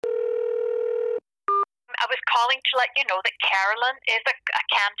calling to let you know that Carolyn is a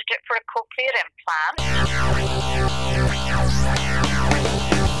candidate for a cochlear implant.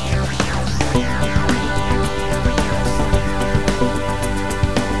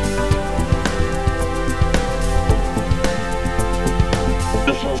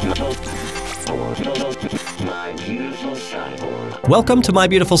 Welcome to My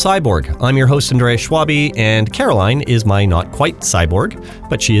Beautiful Cyborg. I'm your host, Andrea Schwabi, and Caroline is my not-quite cyborg,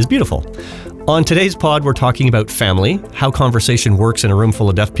 but she is beautiful. On today's pod, we're talking about family, how conversation works in a room full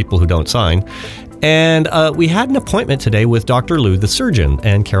of deaf people who don't sign, and we had an appointment today with Dr. Lou, the surgeon,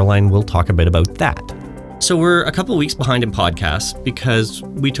 and Caroline will talk a bit about that. So we're a couple of weeks behind in podcasts because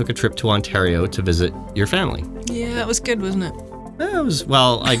we took a trip to Ontario to visit your family. Yeah, it was good, wasn't it?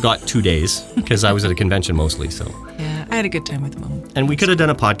 I got 2 days because I was at a convention mostly, so. Yeah, I had a good time with Mom. And we could have done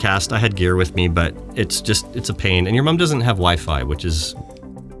a podcast. I had gear with me, but it's a pain. And your mom doesn't have Wi-Fi, which is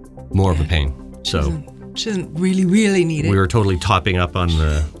more of a pain. She doesn't really need it. We were totally topping up on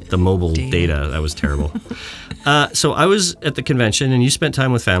the mobile data. That was terrible. So I was at the convention, and you spent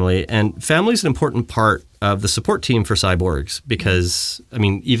time with family. And family is an important part of the support team for cyborgs because, I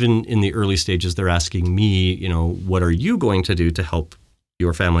mean, even in the early stages, they're asking me, what are you going to do to help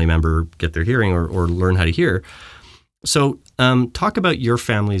your family member get their hearing or learn how to hear? So talk about your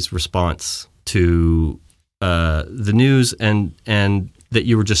family's response to the news and that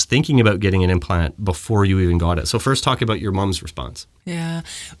you were just thinking about getting an implant before you even got it. So first talk about your mom's response. Yeah.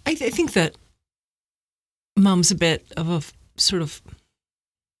 I think that Mom's a bit of a sort of,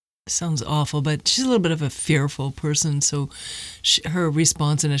 sounds awful, but she's a little bit of a fearful person. So her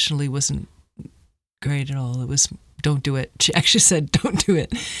response initially wasn't great at all. It was, don't do it. She actually said, don't do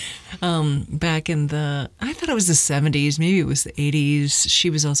it. Back in I thought it was the 70s, maybe it was the 80s. She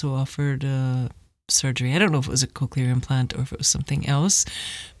was also offered surgery. I don't know if it was a cochlear implant or if it was something else,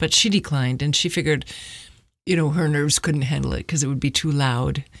 but she declined and she figured, her nerves couldn't handle it because it would be too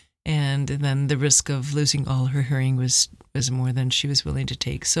loud. And then the risk of losing all her hearing was more than she was willing to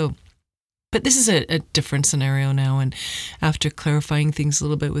take. So, but this is a different scenario now. And after clarifying things a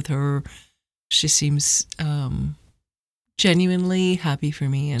little bit with her, she seems genuinely happy for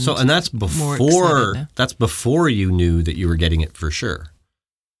me. And that's before you knew that you were getting it for sure.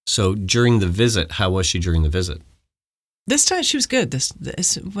 So during the visit, how was she during the visit? This time she was good.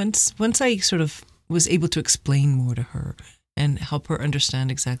 Once I sort of was able to explain more to her and help her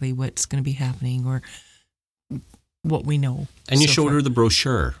understand exactly what's going to be happening or what we know. And you showed her the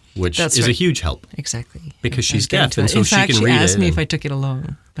brochure, which is a huge help. Exactly. Because she's deaf, and so she can read it. In fact, she asked me if I took it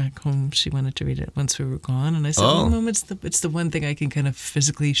along back home. She wanted to read it once we were gone. And I said, Mom, it's the one thing I can kind of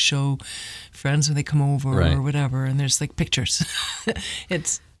physically show friends when they come over or whatever. And there's like pictures.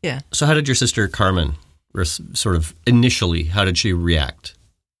 Yeah. So how did your sister Carmen sort of initially, how did she react?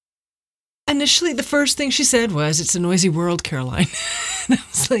 Initially, the first thing she said was, "It's a noisy world, Caroline." And I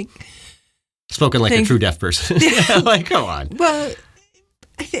was like... Spoken like a true deaf person. Yeah. Like, come on. Well,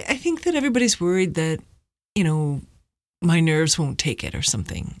 I think that everybody's worried that, my nerves won't take it or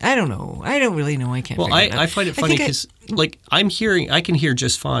something. I don't know. I don't really know. I can't figure it out. I find it funny because, I can hear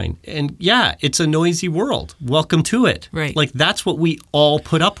just fine. And yeah, it's a noisy world. Welcome to it. Right. Like, that's what we all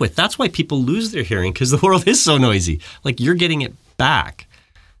put up with. That's why people lose their hearing, because the world is so noisy. Like, you're getting it back.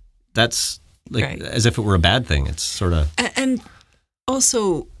 That's as if it were a bad thing. It's sort of... And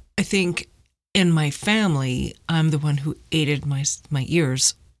also, I think in my family, I'm the one who aided my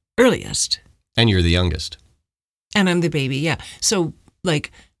ears earliest. And you're the youngest. And I'm the baby, yeah. So,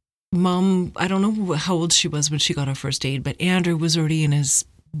 Mom, I don't know how old she was when she got her first aid, but Andrew was already in his,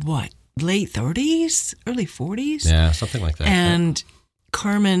 late 30s? Early 40s? Yeah, something like that. And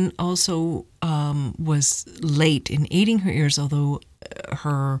Carmen also was late in aiding her ears, although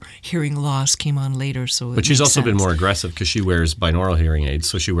her hearing loss came on later. But she's also been more aggressive because she wears binaural hearing aids,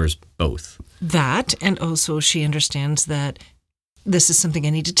 so she wears both. That, and also she understands that this is something I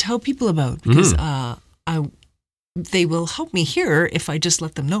need to tell people about because they will help me hear if I just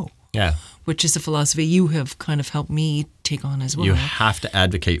let them know. Yeah. Which is a philosophy you have kind of helped me take on as well. You have to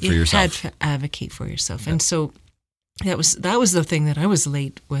advocate for yourself. You have to advocate for yourself. Yeah. And so that was the thing that I was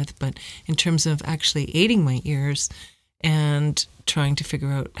late with. But in terms of actually aiding my ears and trying to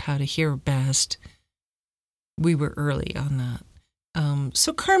figure out how to hear best, we were early on that.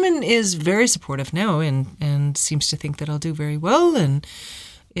 So Carmen is very supportive now and seems to think that I'll do very well and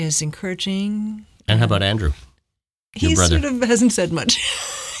is encouraging. And how about Andrew? He sort of hasn't said much.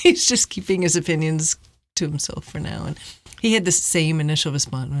 He's just keeping his opinions to himself for now. And he had the same initial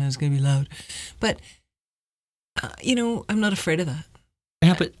response when it was going to be loud. But, I'm not afraid of that.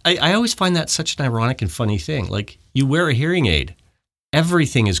 Yeah, but I always find that such an ironic and funny thing. Like, you wear a hearing aid.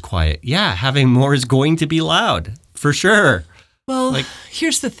 everything is quiet. Yeah, having more is going to be loud, for sure. Well,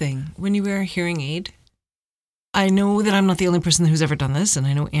 here's the thing. When you wear a hearing aid, I know that I'm not the only person who's ever done this, and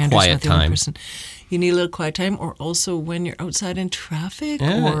I know Andrew's not the only person. You need a little quiet time, or also when you're outside in traffic,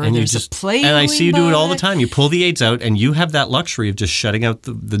 or and there's a plane. And I see you do it all the by. time. You pull the aids out, and you have that luxury of just shutting out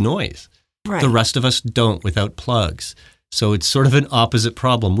the noise. Right. The rest of us don't without plugs. So it's sort of an opposite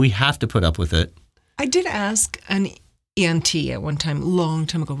problem. We have to put up with it. I did ask an ENT at one time, long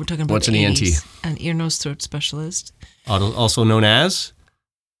time ago. We're talking about What's the an 80s, ENT? An ear, nose, throat specialist. Also known as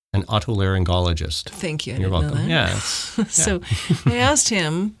an otolaryngologist. Thank you. You're welcome. Know that. Yeah. So I asked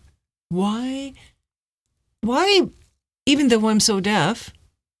him, why, even though I'm so deaf,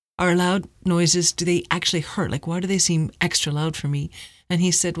 are loud noises, do they actually hurt? Like, why do they seem extra loud for me? And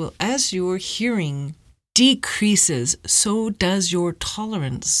he said, well, as your hearing decreases, so does your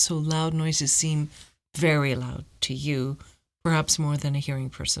tolerance. So loud noises seem very loud to you, perhaps more than a hearing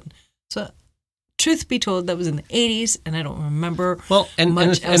person. So truth be told, that was in the 80s, and I don't remember much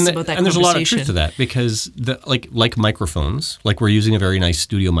else about that and there's a lot of truth conversation. to that, because like microphones, like we're using a very nice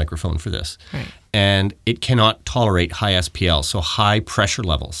studio microphone for this, Right. and it cannot tolerate high SPL, so high pressure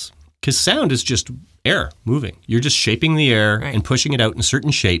levels, because sound is just air moving. You're just shaping the air Right. and pushing it out in a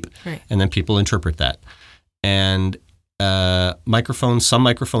certain shape, Right. and then people interpret that. And some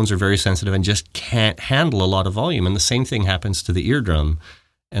microphones are very sensitive and just can't handle a lot of volume, and the same thing happens to the eardrum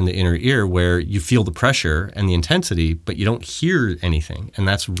and the inner ear, where you feel the pressure and the intensity, but you don't hear anything, and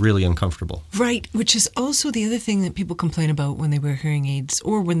that's really uncomfortable. Right, which is also the other thing that people complain about when they wear hearing aids,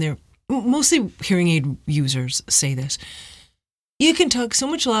 or when they're mostly hearing aid users say this. You can talk so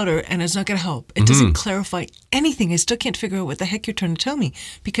much louder and it's not going to help. It doesn't clarify anything. I still can't figure out what the heck you're trying to tell me,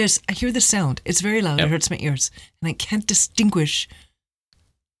 because I hear the sound. It's very loud. Yep. It hurts my ears, and I can't distinguish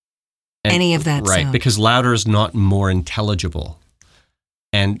any of that right, sound. because louder is not more intelligible.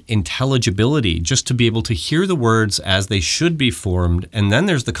 And intelligibility, just to be able to hear the words as they should be formed, and then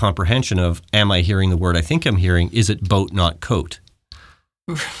there's the comprehension of, am I hearing the word I think I'm hearing? Is it boat, not coat?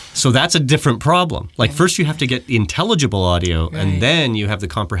 So that's a different problem. Like, first you have to get the intelligible audio, Right. and then you have the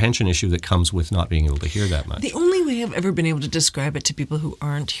comprehension issue that comes with not being able to hear that much. The only way I've ever been able to describe it to people who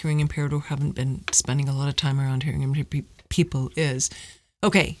aren't hearing impaired or haven't been spending a lot of time around hearing impaired people is,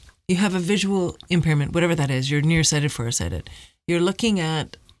 okay, you have a visual impairment, whatever that is. You're nearsighted, farsighted. You're looking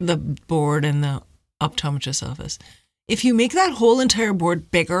at the board in the optometrist's office. If you make that whole entire board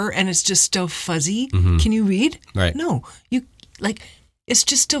bigger and it's just still fuzzy, can you read? Right. No. It's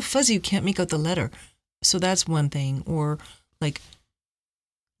just still fuzzy. You can't make out the letter. So that's one thing. Or like,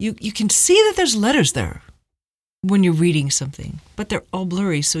 you can see that there's letters there when you're reading something, but they're all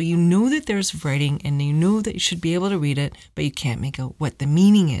blurry. So you know that there's writing, and you know that you should be able to read it, but you can't make out what the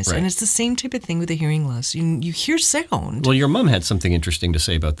meaning is. Right. And it's the same type of thing with the hearing loss. You hear sound. Well, your mom had something interesting to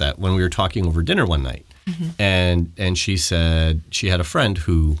say about that when we were talking over dinner one night. And she said she had a friend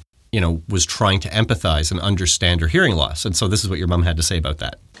who, was trying to empathize and understand her hearing loss. And so this is what your mom had to say about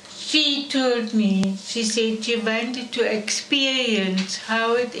that. She told me, she said she wanted to experience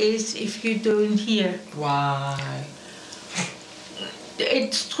how it is if you don't hear. Why?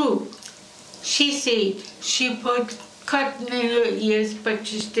 It's true. She said she put cotton in her ears, but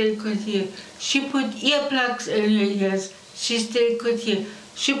she still could hear. She put earplugs in her ears, she still could hear.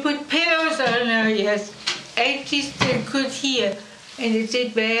 She put pillows on her ears, and she still could hear. And they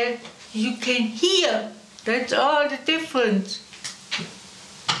said, well, you can hear. That's all the difference.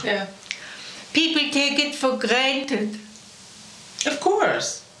 Yeah. People take it for granted. Of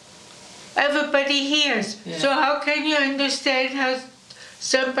course. Everybody hears. Yeah. So how can you understand how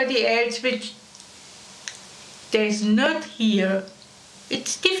somebody else which does not hear?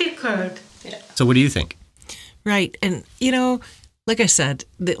 It's difficult. Yeah. So what do you think? Right. And, like I said,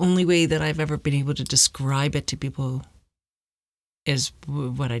 the only way that I've ever been able to describe it to people is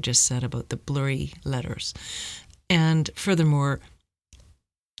what I just said about the blurry letters. And furthermore,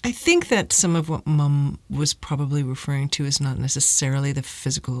 I think that some of what Mum was probably referring to is not necessarily the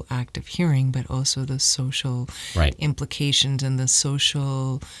physical act of hearing, but also the social Right. implications and the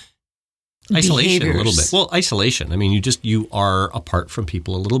social Isolation a little bit. behaviors. Well, isolation. I mean, you are apart from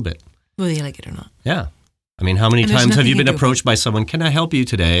people a little bit. Whether you like it or not. Yeah. I mean, how many And there's times have nothing you you been can do approached by someone, can I help you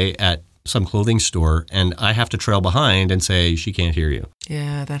today at some clothing store, and I have to trail behind and say, she can't hear you.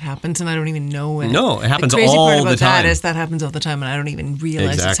 Yeah, that happens, and I don't even know it. No, it happens the crazy all part the about time. that is that happens all the time, and I don't even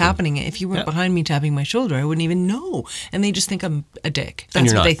realize it's Exactly. happening. If you weren't Yeah. behind me tapping my shoulder, I wouldn't even know. And they just think I'm a dick. And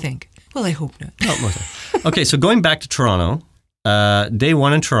That's you're what not. they think. Well, I hope not. Oh, most of it. Okay, so going back to Toronto, day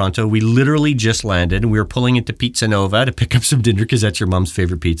one in Toronto, we literally just landed and we were pulling into Pizza Nova to pick up some dinner because that's your mom's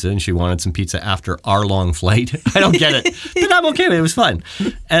favorite pizza and she wanted some pizza after our long flight. I don't get it, but I'm okay with it. It was fun.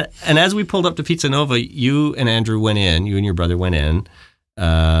 And as we pulled up to Pizza Nova, you and Andrew went in, you and your brother went in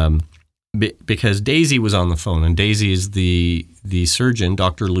because Daisy was on the phone, and Daisy is the surgeon,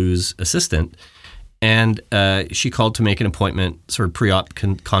 Dr. Lou's assistant. And she called to make an appointment, sort of pre-op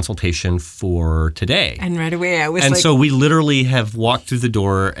consultation for today. And right away I was and like... so we literally have walked through the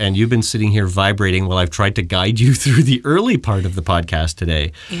door and you've been sitting here vibrating while I've tried to guide you through the early part of the podcast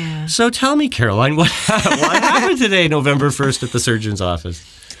today. Yeah. So tell me, Caroline, what happened today, November 1st at the surgeon's office?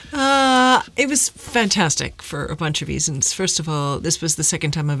 It was fantastic for a bunch of reasons. First of all, this was the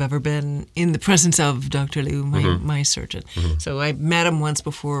second time I've ever been in the presence of Dr. Lou, my surgeon. Mm-hmm. So I met him once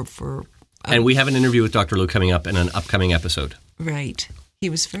before for... And we have an interview with Dr. Lou coming up in an upcoming episode. Right. He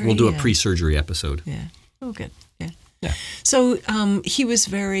was very... We'll do a pre-surgery episode. Yeah. Oh, good. Yeah. So he was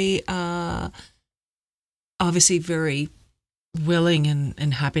very, obviously very willing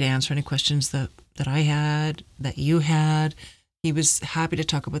and happy to answer any questions that I had, that you had. He was happy to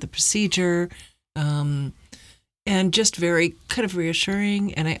talk about the procedure. And just very kind of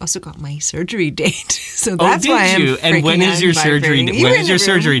reassuring. And I also got my surgery date. So that's why I'm you? And when is your surgery date? When is your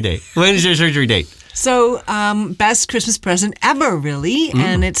surgery date? When is your surgery date? So best Christmas present ever, really.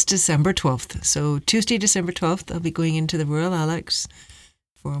 And it's December 12th. So Tuesday, December 12th, I'll be going into the Royal Alex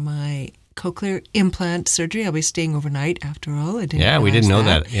for my cochlear implant surgery. I'll be staying overnight after all. We didn't know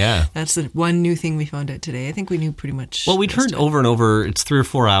that. Yeah. That's the one new thing we found out today. I think we knew pretty much. Well, we'd heard over and over, it's 3 or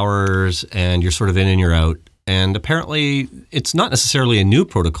 4 hours and you're sort of in and you're out. And apparently it's not necessarily a new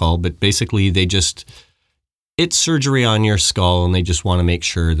protocol, but basically it's surgery on your skull and they just want to make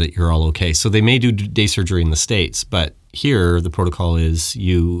sure that you're all okay. So they may do day surgery in the States, but here the protocol is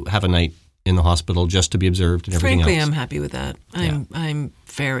you have a night in the hospital just to be observed and everything Frankly, else. I'm happy with that. I'm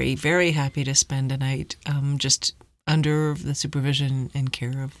very, very happy to spend a night just under the supervision and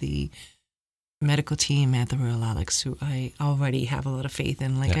care of the medical team at the Royal Alex, who I already have a lot of faith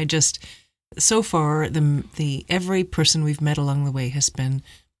in. So far, the every person we've met along the way has been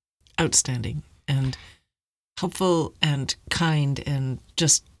outstanding and helpful and kind and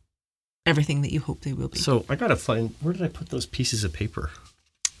just everything that you hope they will be. So I gotta find, where did I put those pieces of paper?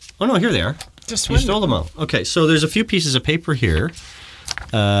 Oh no, here they are. Just you stole them all. Okay, so there's a few pieces of paper here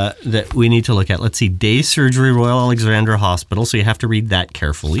that we need to look at. Let's see, day surgery, Royal Alexandra Hospital. So you have to read that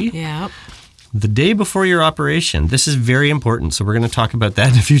carefully. Yeah. The day before your operation. This is very important. So we're going to talk about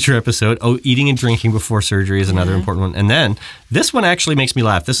that in a future episode. Oh, eating and drinking before surgery is another important one. And then this one actually makes me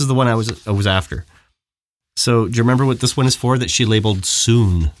laugh. This is the one I was after. So do you remember what this one is for that she labeled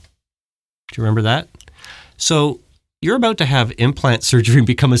soon? Do you remember that? So you're about to have implant surgery and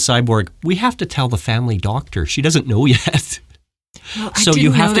become a cyborg. We have to tell the family doctor. She doesn't know yet. Well, I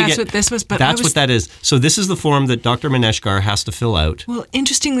didn't know that's what this was, but that's what that is. So this is the form that Dr. Maneshkar has to fill out. Well,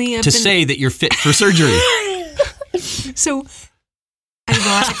 interestingly, say that you're fit for surgery. So,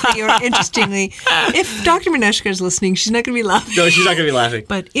 ironically or interestingly, if Dr. Maneshkar is listening, she's not going to be laughing. No, she's not going to be laughing.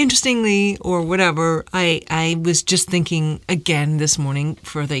 But interestingly, or whatever, I was just thinking again this morning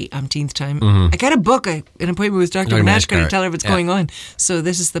for the umpteenth time. I got to book an appointment with Dr. Maneshkar to tell her what's going on. So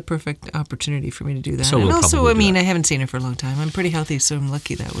this is the perfect opportunity for me to do that. So and also, I haven't seen her for a long time. I'm pretty healthy, so I'm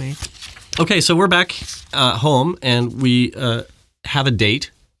lucky that way. Okay, so we're back home, and we have a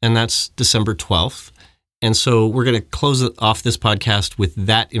date, and that's December 12th. And so we're going to close off this podcast with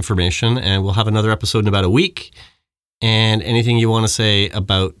that information, and we'll have another episode in about a week. And anything you want to say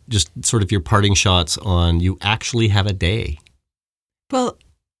about just sort of your parting shots on you actually have a day? Well,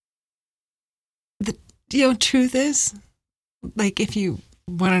 the truth is, if you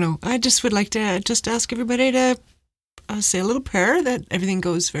want to know, I just would like to just ask everybody to say a little prayer that everything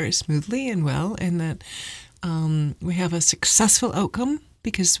goes very smoothly and well, and that we have a successful outcome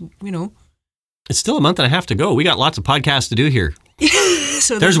because, it's still a month and a half to go. We got lots of podcasts to do here.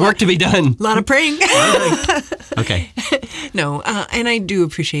 So there's work to be done. A lot of praying. Okay. No, and I do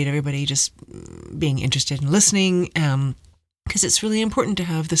appreciate everybody just being interested in listening, because it's really important to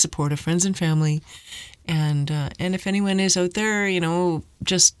have the support of friends and family. And if anyone is out there,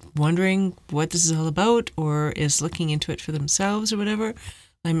 just wondering what this is all about or is looking into it for themselves or whatever,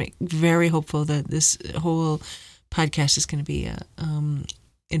 I'm very hopeful that this whole podcast is going to be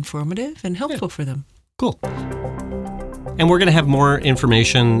informative and helpful for them. Cool. And we're going to have more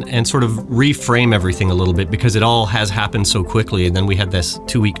information and sort of reframe everything a little bit because it all has happened so quickly. And then we had this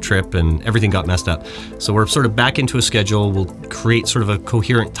 2-week trip and everything got messed up. So we're sort of back into a schedule. We'll create sort of a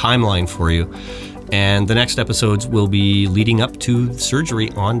coherent timeline for you. And the next episodes will be leading up to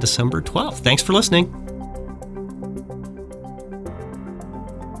surgery on December 12th. Thanks for listening.